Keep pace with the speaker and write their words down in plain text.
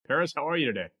Paris, how are you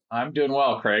today? I'm doing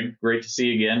well, Craig. Great to see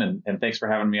you again, and thanks for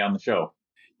having me on the show.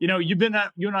 You and I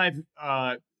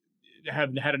have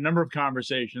had a number of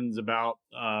conversations about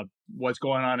what's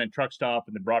going on in truck stop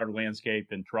and the broader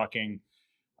landscape in trucking.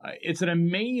 It's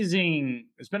been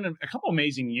a couple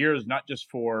amazing years, not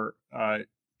just for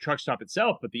truck stop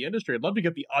itself, but the industry. I'd love to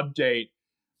get the update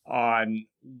on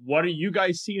what are you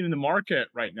guys seeing in the market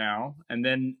right now, and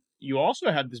then you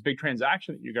also had this big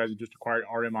transaction that you guys have just acquired,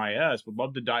 RMIS. Would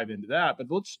love to dive into that, but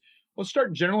let's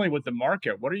start generally with the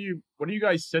market. What are you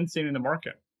guys sensing in the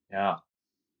market? Yeah,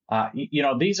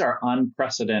 these are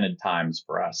unprecedented times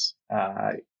for us.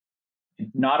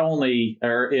 Not only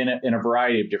or in a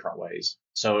variety of different ways.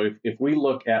 So if we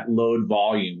look at load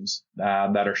volumes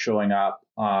that are showing up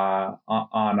on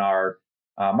our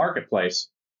marketplace,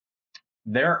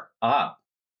 they're up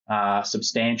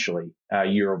substantially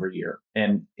year over year.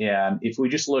 And if we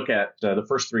just look at the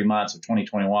first 3 months of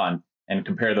 2021 and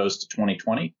compare those to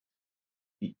 2020,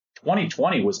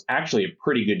 2020 was actually a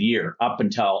pretty good year up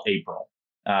until April.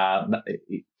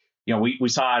 We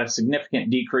saw a significant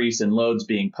decrease in loads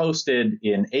being posted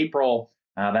in April.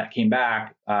 That came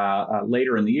back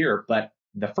later in the year, but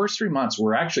the first 3 months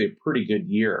were actually a pretty good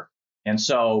year. And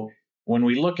so when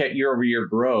we look at year over year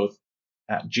growth,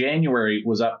 January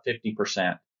was up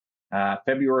 50%.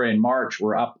 February and March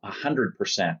were up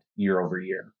 100% year over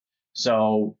year.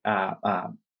 So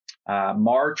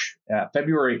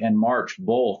February and March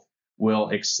both will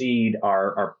exceed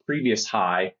our previous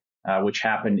high, which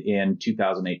happened in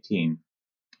 2018.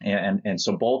 And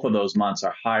so both of those months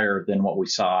are higher than what we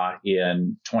saw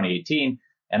in 2018.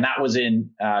 And that was in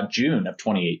June of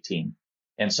 2018.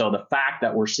 And so the fact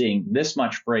that we're seeing this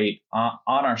much freight on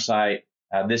our site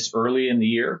this early in the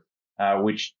year,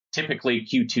 which typically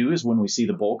Q2 is when we see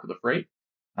the bulk of the freight,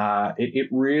 it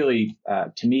really,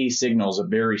 to me, signals a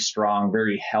very strong,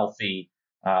 very healthy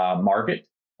market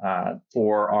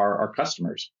for our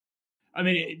customers. I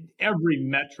mean, every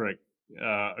metric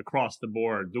across the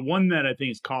board. The one that I think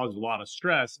has caused a lot of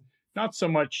stress, not so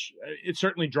much, it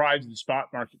certainly drives the spot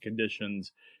market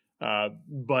conditions,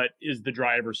 but is the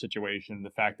driver situation, the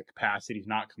fact that capacity is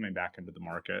not coming back into the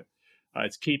market.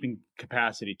 It's keeping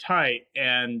capacity tight.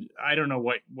 And I don't know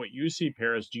what you see,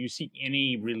 Paris. Do you see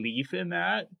any relief in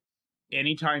that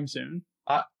anytime soon?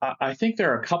 I think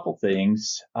there are a couple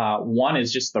things. One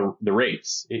is just the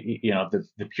rates,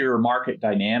 the pure market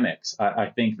dynamics. I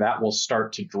think that will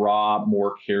start to draw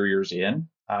more carriers in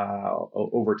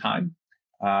over time.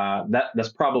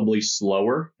 That's probably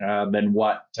slower than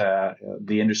what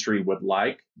the industry would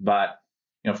like. But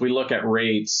if we look at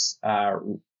rates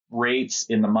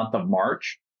in the month of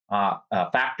March,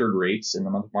 factored rates in the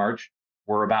month of March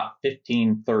were about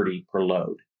 $1,530 per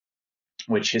load,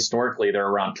 which historically they're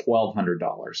around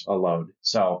 $1,200 a load.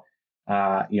 So,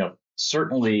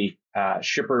 certainly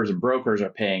shippers and brokers are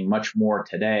paying much more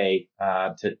today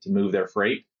to move their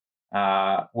freight,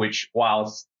 which while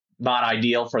it's not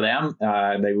ideal for them,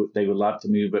 they would love to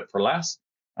move it for less.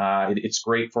 It's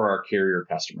great for our carrier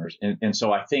customers. And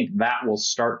so I think that will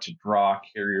start to draw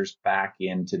carriers back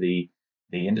into the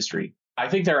industry. I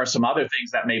think there are some other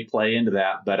things that may play into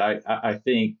that, but I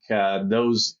think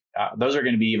those are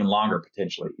going to be even longer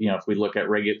potentially. If we look at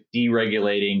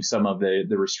deregulating some of the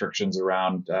restrictions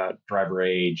around driver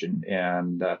age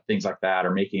and things like that,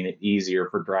 or making it easier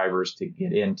for drivers to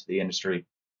get into the industry,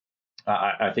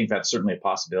 I think that's certainly a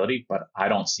possibility, but I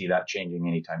don't see that changing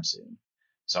anytime soon.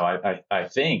 So I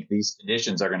think these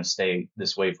conditions are going to stay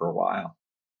this way for a while.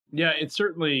 Yeah, it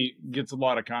certainly gets a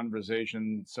lot of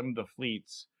conversation. Some of the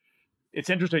fleets, it's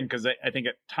interesting because I think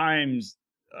at times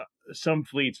some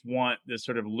fleets want this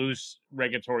sort of loose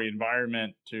regulatory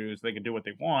environment so they can do what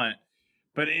they want,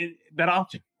 but that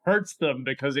often hurts them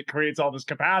because it creates all this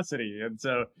capacity. And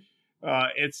so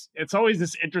it's always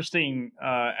this interesting,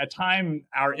 at time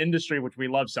our industry, which we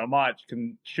love so much,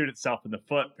 can shoot itself in the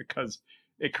foot because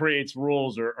it creates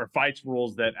rules or fights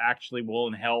rules that actually will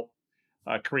and help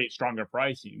create stronger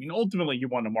pricing. I mean, ultimately, you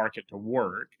want a market to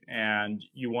work and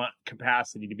you want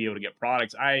capacity to be able to get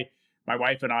products. My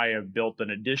wife and I have built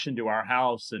an addition to our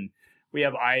house, and we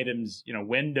have items,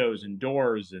 windows and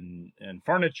doors and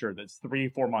furniture that's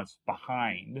 3-4 months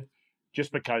behind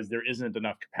just because there isn't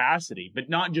enough capacity, but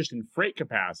not just in freight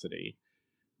capacity,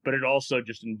 but it also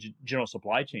just in general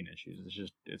supply chain issues.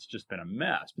 It's just been a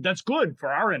mess, but that's good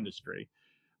for our industry.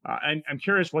 And I'm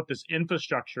curious what this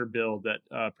infrastructure bill that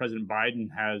President Biden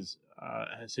has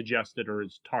suggested or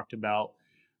has talked about,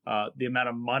 the amount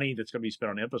of money that's going to be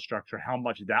spent on infrastructure, how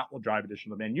much that will drive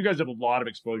additional demand. You guys have a lot of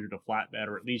exposure to flatbed,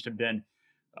 or at least have been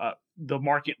the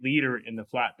market leader in the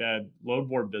flatbed load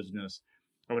board business.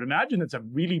 I would imagine it's a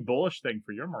really bullish thing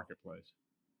for your marketplace.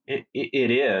 It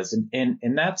is,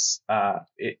 and that's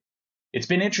it's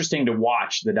been interesting to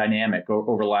watch the dynamic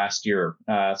over last year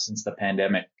since the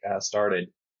pandemic started.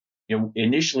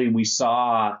 Initially we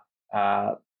saw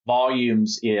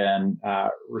volumes in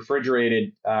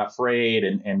refrigerated freight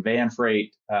and van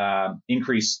freight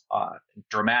increase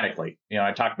dramatically.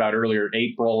 I talked about earlier,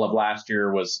 April of last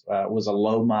year was a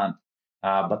low month,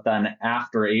 but then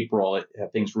after April,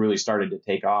 things really started to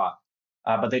take off.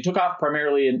 But they took off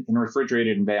primarily in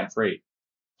refrigerated and van freight.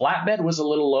 Flatbed was a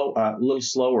little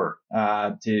slower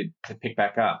to pick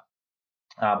back up,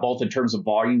 both in terms of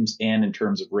volumes and in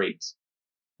terms of rates.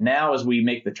 Now, as we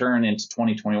make the turn into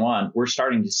 2021, we're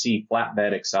starting to see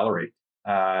flatbed accelerate.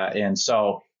 And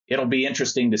so it'll be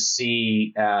interesting to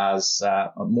see as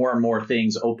more and more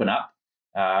things open up.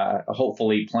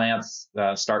 Hopefully plants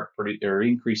start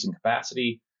increasing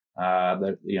capacity.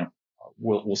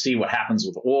 We'll see what happens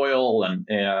with oil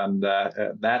and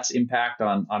that's impact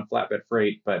on flatbed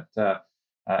freight. But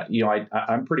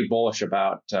I'm pretty bullish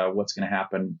about what's going to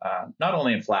happen, not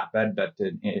only in flatbed, but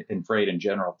in freight in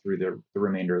general through the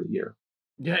remainder of the year.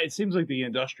 Yeah, it seems like the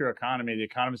industrial economy, The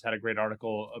Economist had a great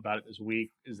article about it this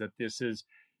week, is that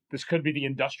this could be the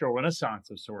industrial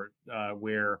renaissance of sort,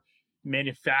 where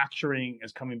manufacturing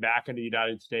is coming back into the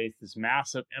United States. This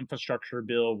massive infrastructure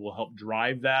bill will help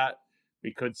drive that.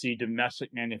 We could see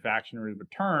domestic manufacturing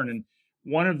return. And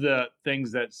one of the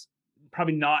things that's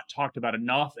probably not talked about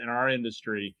enough in our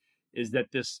industry is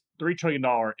that this $3 trillion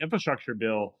infrastructure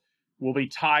bill will be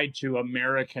tied to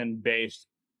American-based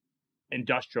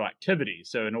industrial activity.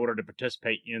 So in order to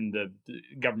participate in the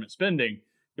government spending,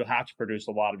 you'll have to produce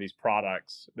a lot of these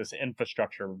products, this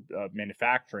infrastructure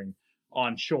manufacturing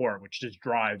onshore, which just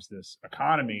drives this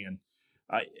economy. And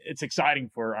it's exciting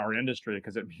for our industry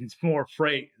because it means more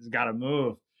freight has got to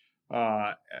move.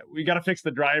 We got to fix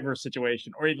the driver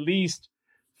situation, or at least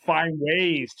find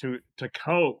ways to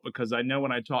cope, because I know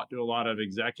when I talk to a lot of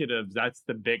executives, that's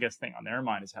the biggest thing on their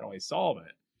mind is how do I solve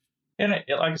it? And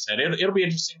like I said, it'll be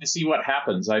interesting to see what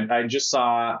happens. I just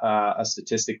saw a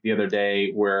statistic the other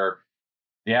day where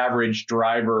the average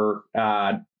driver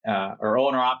or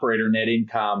owner-operator net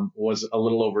income was a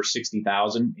little over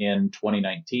 $60,000 in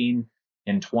 2019.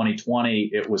 In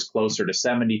 2020, it was closer to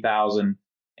 $70,000,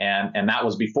 and that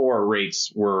was before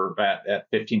rates were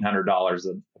at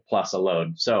 $1,500 plus a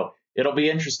load. So it'll be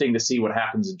interesting to see what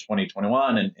happens in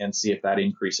 2021 and see if that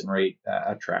increase in rate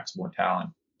attracts more talent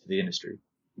to the industry.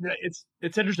 Yeah, it's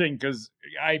interesting because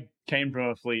I came from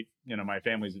a fleet. My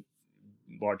family's a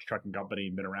large trucking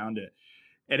company, been around it.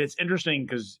 And it's interesting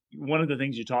because one of the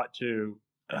things you talk to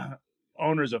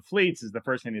owners of fleets is the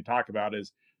first thing they talk about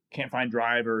is can't find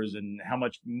drivers and how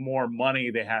much more money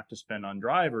they have to spend on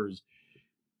drivers.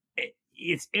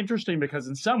 It's interesting because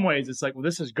in some ways it's like, well,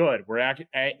 this is good. We're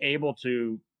able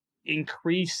to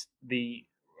increase the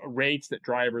rates that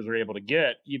drivers are able to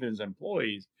get, even as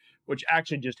employees, which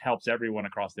actually just helps everyone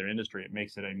across their industry. It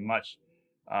makes it a much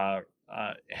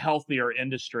healthier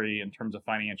industry in terms of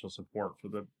financial support for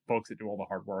the folks that do all the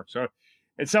hard work. So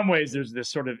in some ways, there's this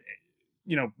sort of,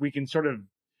 we can sort of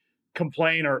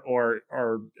complain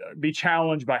or be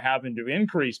challenged by having to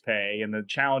increase pay, and the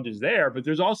challenge is there. But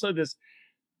there's also this,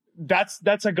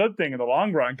 that's a good thing in the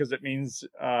long run, because it means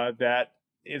that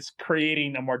it's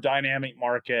creating a more dynamic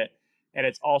market, and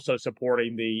it's also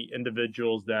supporting the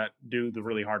individuals that do the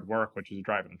really hard work, which is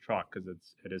driving a truck, because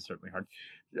it is certainly hard.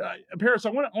 Paris, I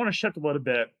want to shift a little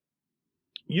bit.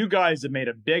 You guys have made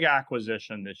a big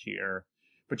acquisition this year,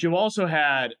 but you've also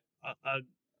had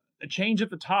a change at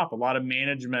the top. A lot of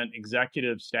management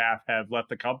executive staff have left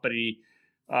the company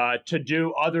to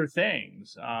do other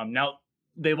things. Now,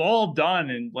 they've all done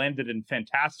and landed in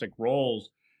fantastic roles.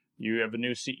 You have a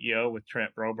new CEO with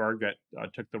Trent Broberg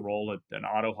that took the role at an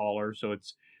auto hauler. So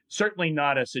it's certainly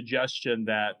not a suggestion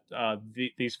that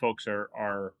these folks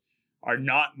are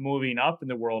not moving up in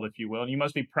the world, if you will. And you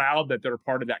must be proud that they're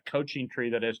part of that coaching tree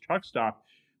that is Truck Stop.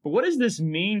 But what does this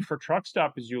mean for Truck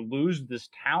Stop as you lose this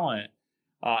talent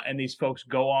and these folks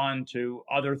go on to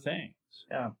other things?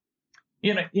 Yeah.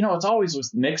 It's always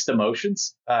with mixed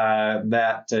emotions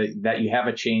that you have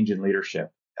a change in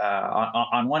leadership.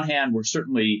 On one hand, we're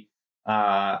certainly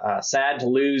sad to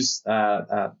lose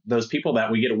those people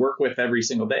that we get to work with every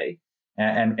single day,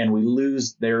 and we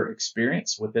lose their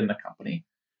experience within the company.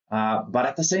 But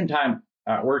at the same time,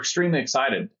 we're extremely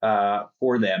excited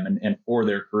for them and for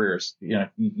their careers.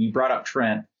 You brought up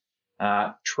Trent.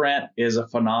 Trent is a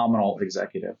phenomenal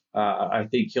executive. I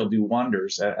think he'll do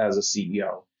wonders as a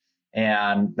CEO.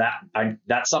 And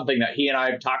that's something that he and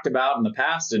I have talked about in the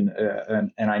past,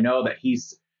 and I know that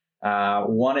he's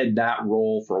wanted that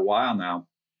role for a while now.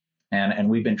 and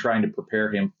we've been trying to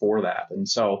prepare him for that. And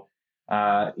so,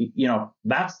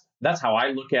 that's how I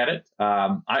look at it.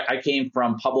 I came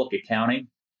from public accounting,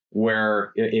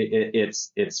 where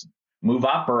it's move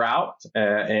up or out,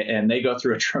 and they go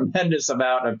through a tremendous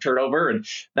amount of turnover, and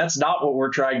that's not what we're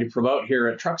trying to promote here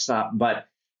at Truckstop. But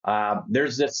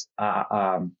there's this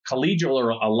collegial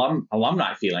or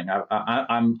alumni feeling.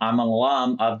 I'm an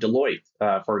alum of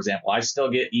Deloitte, for example. I still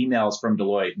get emails from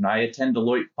Deloitte, and I attend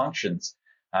Deloitte functions,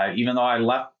 even though I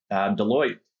left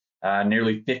Deloitte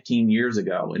nearly 15 years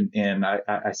ago, and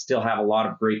I still have a lot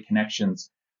of great connections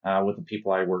with the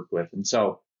people I work with. And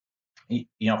so,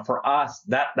 for us,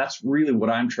 that's really what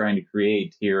I'm trying to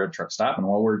create here at Truckstop, and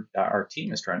what our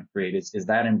team is trying to create is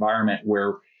that environment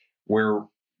where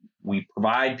we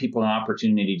provide people an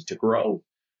opportunity to grow.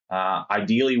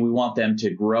 Ideally, we want them to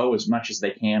grow as much as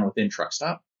they can within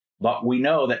Truckstop, but we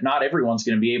know that not everyone's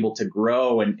going to be able to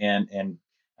grow and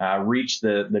reach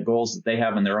the goals that they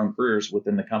have in their own careers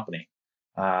within the company.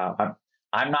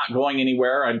 I'm not going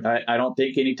anywhere. I don't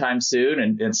think anytime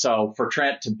soon. And so for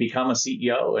Trent to become a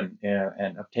CEO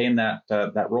and obtain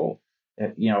that role,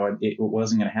 it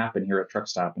wasn't going to happen here at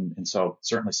Truckstop. And so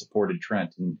certainly supported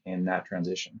Trent in that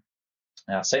transition.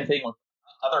 Same thing with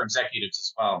other executives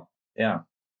as well. Yeah.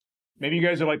 Maybe you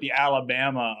guys are like the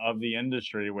Alabama of the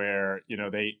industry, where,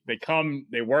 they come,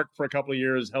 they work for a couple of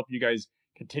years, help you guys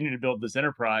continue to build this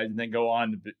enterprise, and then go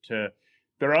on to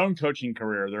their own coaching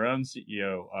career, their own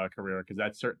CEO career, because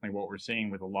that's certainly what we're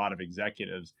seeing with a lot of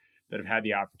executives that have had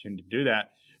the opportunity to do that.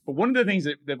 But one of the things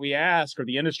that we ask, or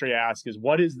the industry asks, is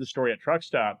what is the story at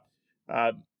Truckstop?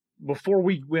 Before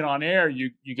we went on air,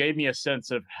 you gave me a sense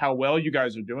of how well you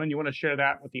guys are doing. You want to share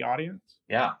that with the audience?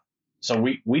 Yeah. So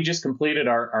we just completed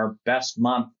our best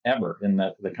month ever in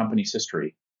the company's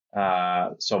history.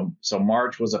 So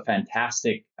March was a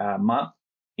fantastic month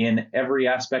in every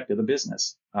aspect of the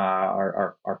business.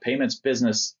 Our payments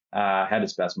business had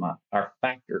its best month. Our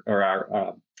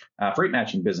freight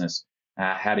matching business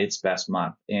had its best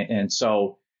month. And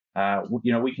so,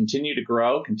 we continue to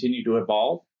grow, continue to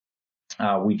evolve.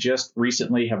 We just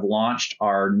recently have launched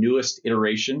our newest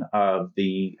iteration of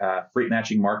the freight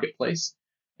matching marketplace,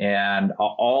 and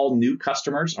all new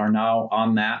customers are now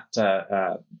on that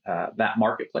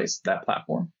marketplace, that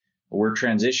platform. We're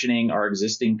transitioning our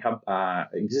existing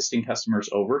customers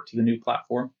over to the new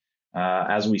platform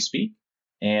as we speak,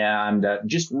 and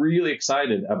just really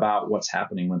excited about what's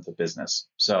happening with the business.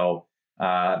 So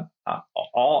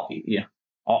all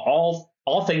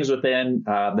things within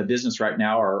the business right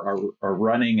now are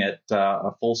running at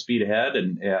a full speed ahead,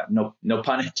 and no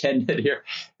pun intended here.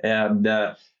 And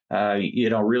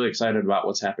really excited about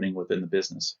what's happening within the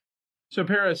business. So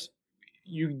Paris,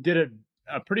 you did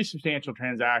a pretty substantial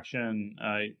transaction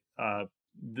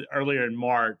earlier in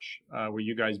March where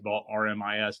you guys bought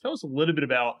RMIS. Tell us a little bit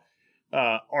about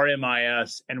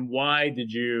RMIS, and why did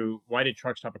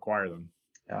Truckstop acquire them?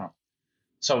 Yeah.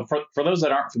 So for those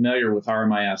that aren't familiar with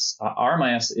RMIS,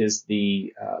 RMIS is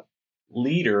the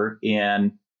leader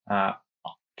in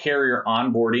carrier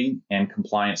onboarding and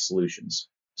compliance solutions.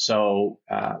 So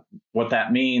what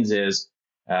that means is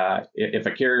if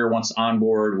a carrier wants to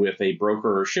onboard with a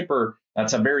broker or shipper,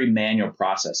 that's a very manual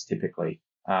process typically.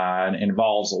 And it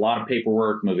involves a lot of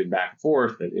paperwork, moving back and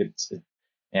forth.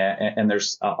 And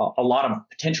there's a lot of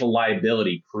potential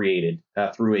liability created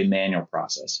through a manual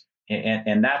process.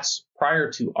 And that's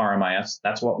prior to RMIS,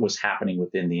 that's what was happening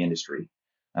within the industry.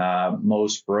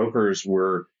 Most brokers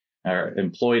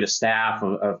employed a staff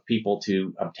of people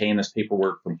to obtain this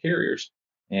paperwork from carriers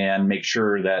and make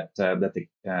sure that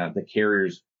the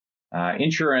carrier's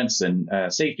insurance and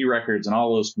safety records and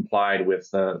all those complied with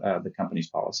the company's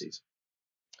policies.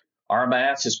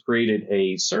 RMIS has created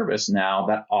a service now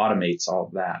that automates all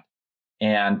of that.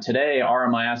 And today,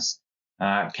 RMIS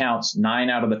counts 9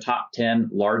 out of the top 10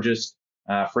 largest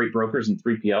freight brokers and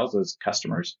 3PLs as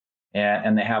customers.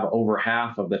 And they have over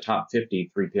half of the top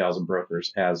 50 3PLs and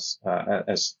brokers as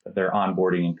their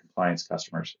onboarding and compliance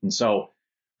customers. And so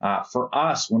for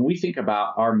us, when we think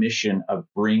about our mission of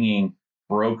bringing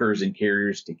brokers and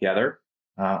carriers together,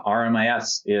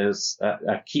 RMIS is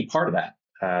a key part of that.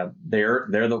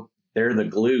 They're the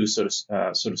glue, so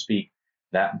to speak,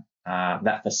 that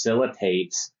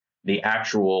facilitates the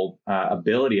actual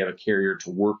ability of a carrier to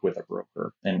work with a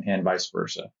broker and vice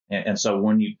versa. And so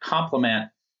when you complement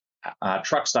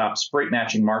Truckstop's freight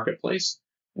matching marketplace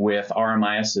with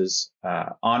RMIS's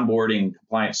onboarding and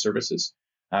compliance services,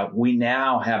 we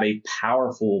now have a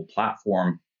powerful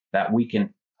platform that we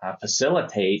can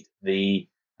facilitate the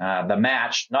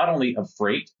match not only of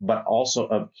freight but also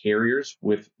of carriers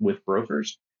with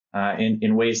brokers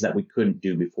in ways that we couldn't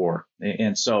do before.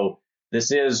 And so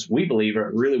this is, we believe,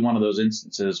 really one of those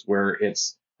instances where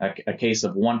it's a case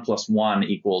of 1 + 1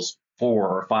 = 4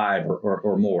 or 5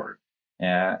 or more.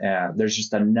 There's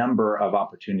just a number of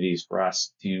opportunities for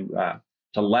us to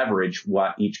leverage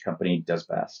what each company does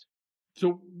best.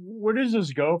 So where does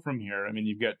this go from here? I mean,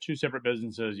 you've got two separate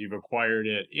businesses, you've acquired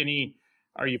it.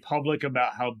 Are you public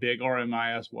about how big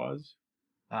RMIS was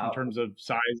in terms of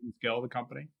size and scale of the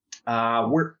company?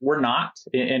 We're not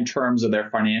in terms of their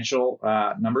financial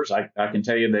numbers. I can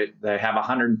tell you that they have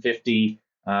 150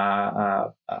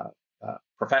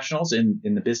 professionals in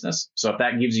the business. So if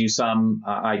that gives you some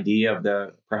idea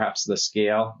of perhaps the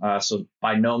scale. So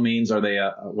by no means are they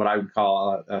what I would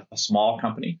call a small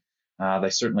company. They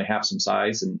certainly have some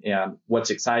size. And what's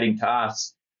exciting to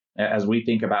us as we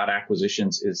think about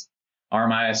acquisitions is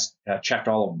RMIS checked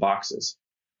all of the boxes.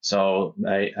 So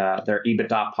they're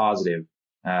EBITDA positive.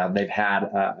 They've had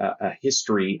a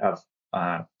history of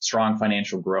strong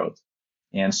financial growth.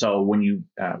 And so when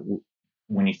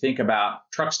you think about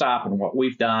Truckstop and what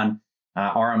we've done,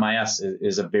 RMIS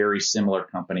is a very similar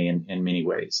company in many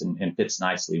ways and fits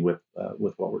nicely with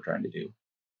what we're trying to do.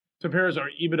 So Paris, are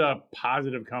EBITDA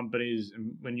positive companies,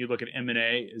 when you look at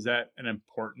M&A, is that an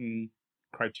important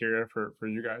criteria for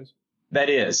you guys? That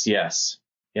is, yes.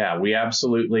 Yeah, we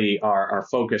absolutely are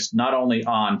focused not only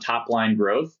on top line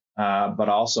growth, but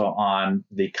also on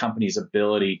the company's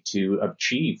ability to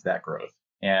achieve that growth.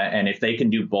 And if they can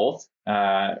do both, be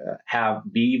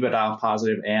EBITDA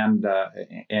positive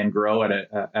and grow at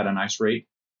a nice rate,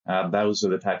 those are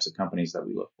the types of companies that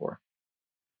we look for.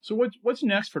 So what's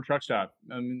next for Truckstop?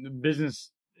 I mean, the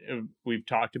business we've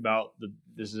talked about.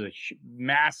 This is a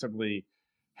massively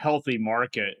healthy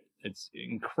market. It's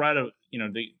incredible.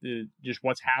 Just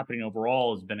what's happening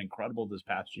overall has been incredible this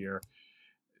past year.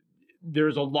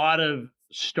 There's a lot of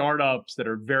startups that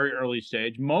are very early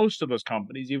stage. Most of those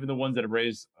companies, even the ones that have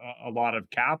raised a lot of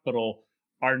capital,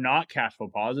 are not cash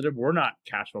flow positive. We're not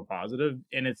cash flow positive,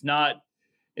 and it's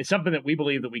something that we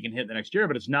believe that we can hit the next year,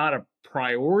 but it's not a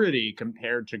priority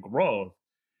compared to growth.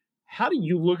 How do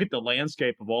you look at the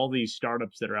landscape of all these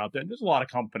startups that are out there? There's a lot of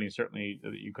companies certainly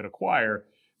that you could acquire,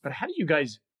 but how do you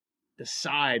guys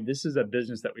decide this is a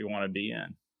business that we want to be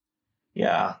in?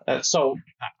 Yeah. So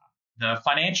the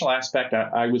financial aspect,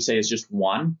 I would say, is just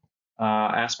one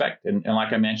aspect. And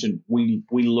like I mentioned, we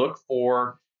look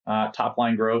for top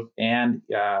line growth and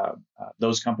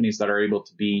those companies that are able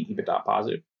to be EBITDA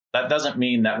positive. That doesn't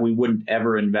mean that we wouldn't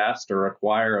ever invest or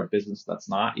acquire a business that's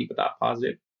not EBITDA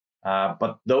positive.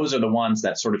 But those are the ones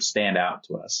that sort of stand out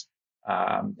to us.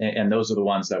 And those are the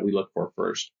ones that we look for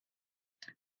first.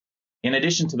 In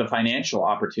addition to the financial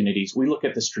opportunities, we look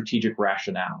at the strategic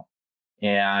rationale.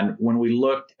 And when we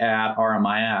looked at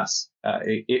RMIS,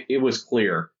 it was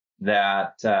clear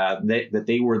that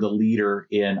they were the leader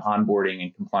in onboarding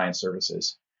and compliance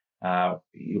services.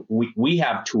 We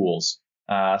have tools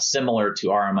similar to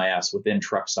RMIS within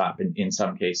Truckstop in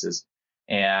some cases.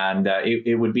 And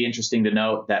it would be interesting to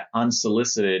note that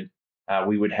unsolicited,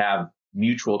 we would have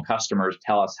mutual customers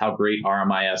tell us how great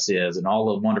RMIS is and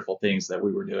all the wonderful things that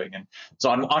we were doing. And so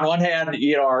on one hand,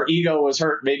 our ego was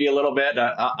hurt maybe a little bit.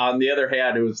 On the other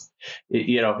hand,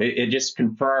 it just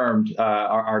confirmed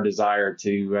our desire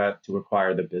to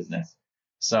acquire the business.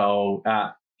 So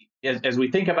as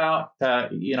we think about,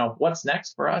 what's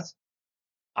next for us,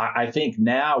 I think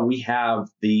now we have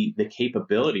the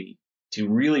capability to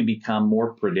really become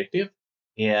more predictive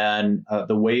in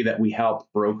the way that we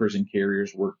help brokers and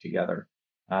carriers work together.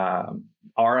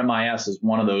 RMIS is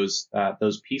one of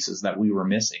those pieces that we were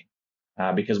missing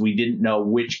because we didn't know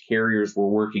which carriers were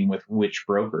working with which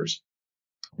brokers.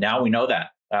 Now we know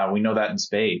that. We know that in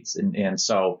spades. And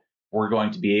so we're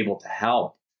going to be able to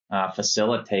help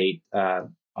facilitate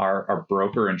our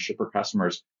broker and shipper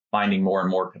customers finding more and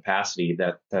more capacity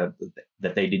that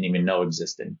they didn't even know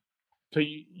existed. So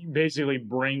you basically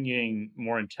bringing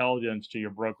more intelligence to your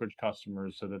brokerage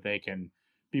customers so that they can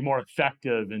be more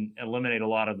effective and eliminate a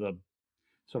lot of the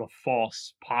sort of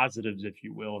false positives, if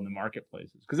you will, in the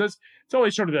marketplaces. Because it's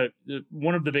always sort of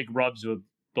one of the big rubs with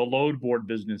the load board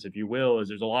business, if you will, is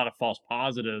there's a lot of false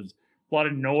positives, a lot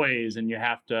of noise, and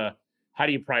how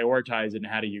do you prioritize it and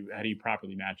how do you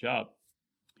properly match up?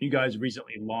 You guys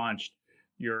recently launched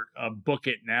your Book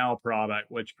It Now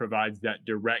product, which provides that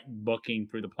direct booking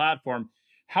through the platform.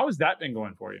 How has that been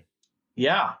going for you?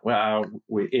 Yeah, well,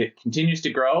 it continues to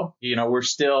grow. We're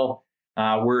still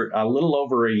we're a little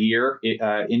over a year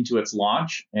into its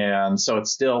launch, and so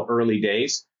it's still early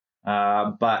days.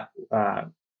 But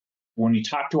when you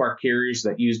talk to our carriers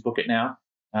that use Book It Now,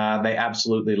 they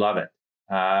absolutely love it.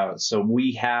 So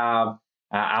we have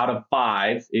out of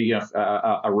 5,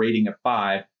 a rating of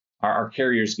 5. our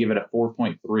carriers give it a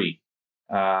 4.3.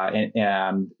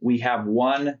 And we have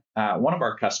one of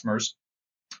our customers.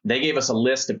 They gave us a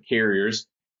list of carriers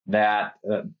that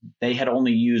they had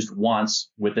only used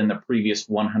once within the previous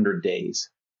 100 days,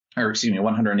 or excuse me,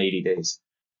 180 days.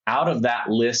 Out of that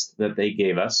list that they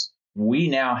gave us, we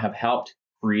now have helped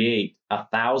create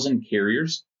 1,000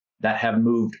 carriers that have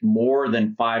moved more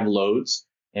than 5 loads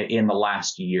in the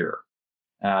last year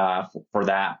for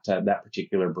that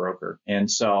particular broker. And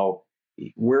so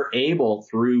we're able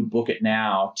through Book It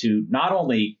Now to not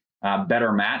only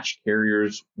better match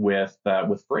carriers with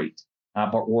freight,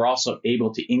 but we're also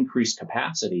able to increase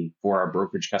capacity for our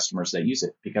brokerage customers that use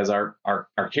it, because our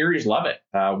carriers love it.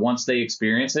 Once they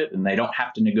experience it and they don't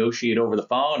have to negotiate over the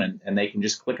phone, and they can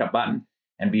just click a button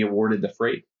and be awarded the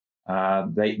freight.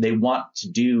 They want to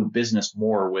do business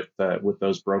more with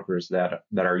those brokers that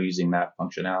are using that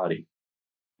functionality.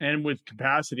 And with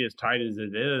capacity as tight as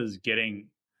it is, getting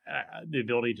the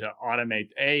ability to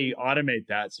automate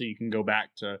that so you can go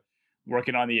back to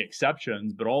working on the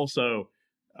exceptions, but also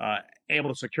able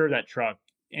to secure that truck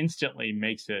instantly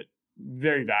makes it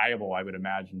very valuable, I would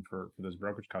imagine, for those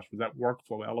brokerage customers, that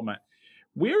workflow element.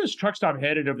 Where is Truckstop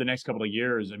headed over the next couple of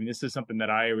years? I mean, this is something that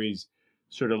I always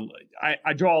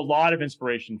I draw a lot of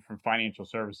inspiration from financial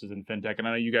services and fintech, and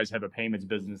I know you guys have a payments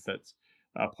business that's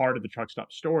part of the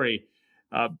Truckstop story.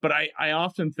 But I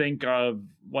often think of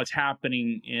what's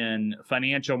happening in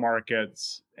financial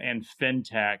markets and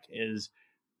fintech is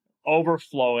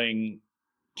overflowing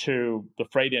to the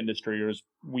freight industry, or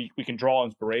we can draw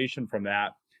inspiration from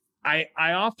that. I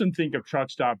often think of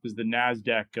Truckstop as the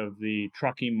NASDAQ of the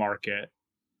trucking market,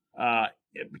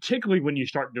 particularly when you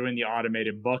start doing the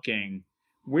automated booking.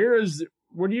 Where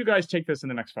do you guys take this in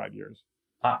the next 5 years?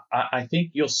 I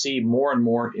think you'll see more and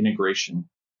more integration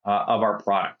of our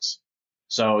products.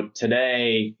 So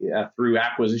today, through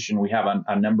acquisition, we have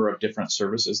a number of different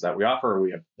services that we offer.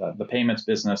 We have the payments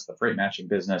business, the freight matching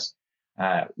business.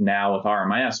 Now with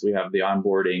RMIS, we have the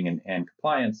onboarding and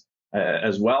compliance,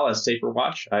 as well as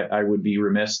SaferWatch. I would be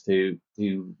remiss to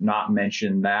not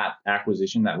mention that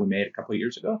acquisition that we made a couple of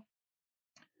years ago.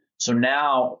 So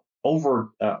now,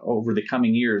 over the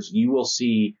coming years, you will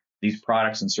see these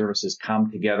products and services come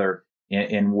together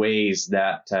in ways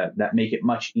that make it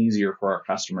much easier for our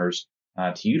customers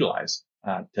to utilize.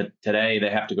 Today, they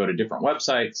have to go to different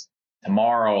websites.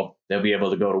 Tomorrow, they'll be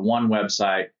able to go to one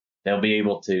website. They'll be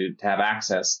able to have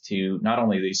access to not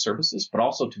only these services, but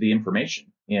also to the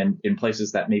information in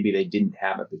places that maybe they didn't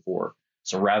have it before.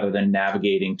 So rather than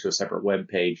navigating to a separate web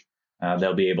page,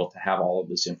 they'll be able to have all of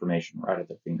this information right at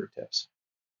their fingertips.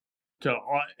 So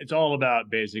it's all about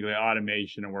basically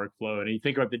automation and workflow. And you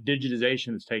think about the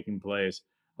digitization that's taking place,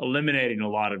 eliminating a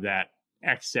lot of that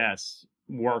excess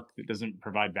work that doesn't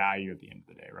provide value at the end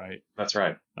of the day, right? That's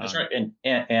right. That's right.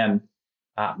 And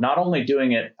not only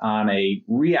doing it on a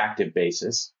reactive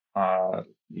basis,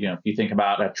 if you think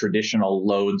about a traditional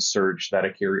load search that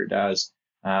a carrier does,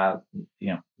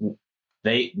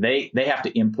 they have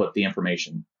to input the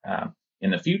information. In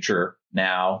the future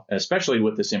now, especially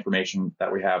with this information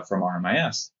that we have from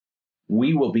RMIS,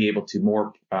 we will be able to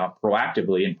more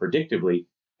proactively and predictably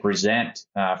present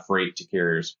freight to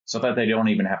carriers so that they don't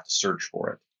even have to search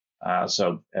for it.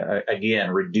 So again,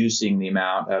 reducing the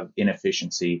amount of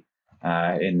inefficiency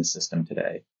in the system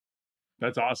today.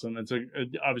 That's awesome. It's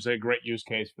obviously a great use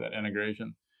case for that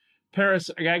integration.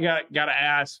 Paris, I got to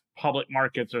ask, public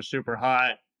markets are super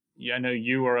hot. Yeah, I know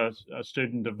you are a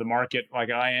student of the market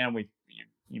like I am.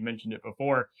 You mentioned it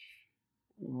before.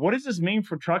 What does this mean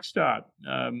for Truckstop?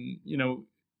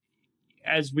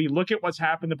 As we look at what's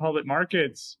happened to public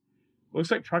markets,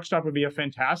 looks like Truckstop would be a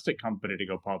fantastic company to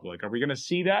go public. Are we going to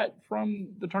see that from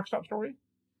the Truckstop story?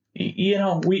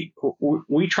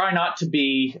 We try not to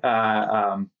be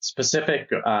specific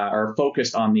or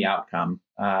focused on the outcome.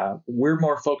 We're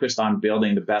more focused on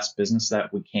building the best business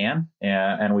that we can,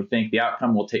 and we think the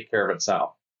outcome will take care of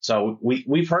itself. So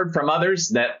we've heard from others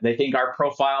that they think our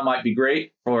profile might be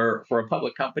great for a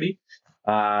public company,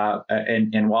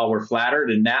 and while we're flattered,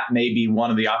 and that may be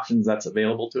one of the options that's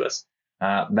available to us,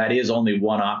 that is only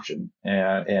one option,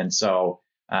 and so.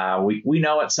 We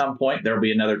know at some point there'll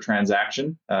be another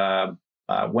transaction.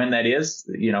 When that is,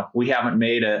 we haven't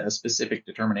made a specific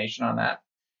determination on that,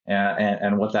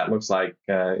 and what that looks like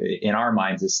in our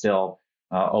minds is still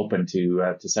open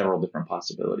to several different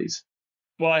possibilities.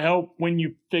 Well, I hope when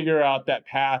you figure out that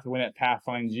path, when that path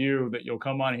finds you, that you'll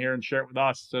come on here and share it with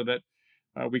us so that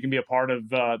we can be a part of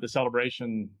the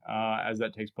celebration as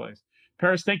that takes place.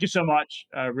 Paris, thank you so much.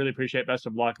 Really appreciate it. Best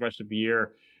of luck the rest of the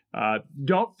year.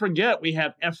 Don't forget, we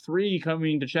have F3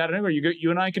 coming to Chattanooga.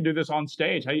 You and I can do this on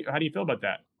stage. How do you feel about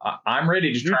that? I'm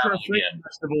ready to Future travel Freight again.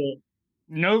 Festival,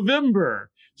 November.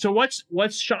 So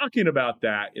what's shocking about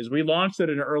that is we launched it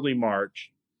in early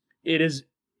March. We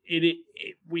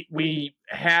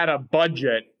had a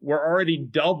budget. We're already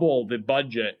double the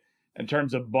budget in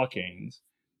terms of bookings.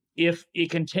 If it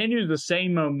continues the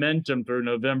same momentum through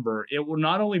November, it will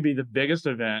not only be the biggest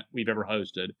event we've ever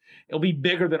hosted, it'll be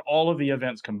bigger than all of the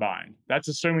events combined. That's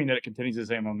assuming that it continues the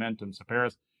same momentum. So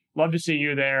Paris, love to see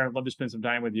you there. Love to spend some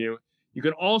time with you. You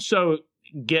can also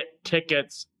get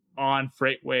tickets on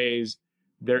Freightways.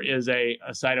 There is a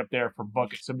site up there for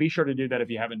booking. So be sure to do that if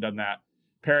you haven't done that.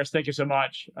 Paris, thank you so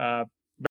much.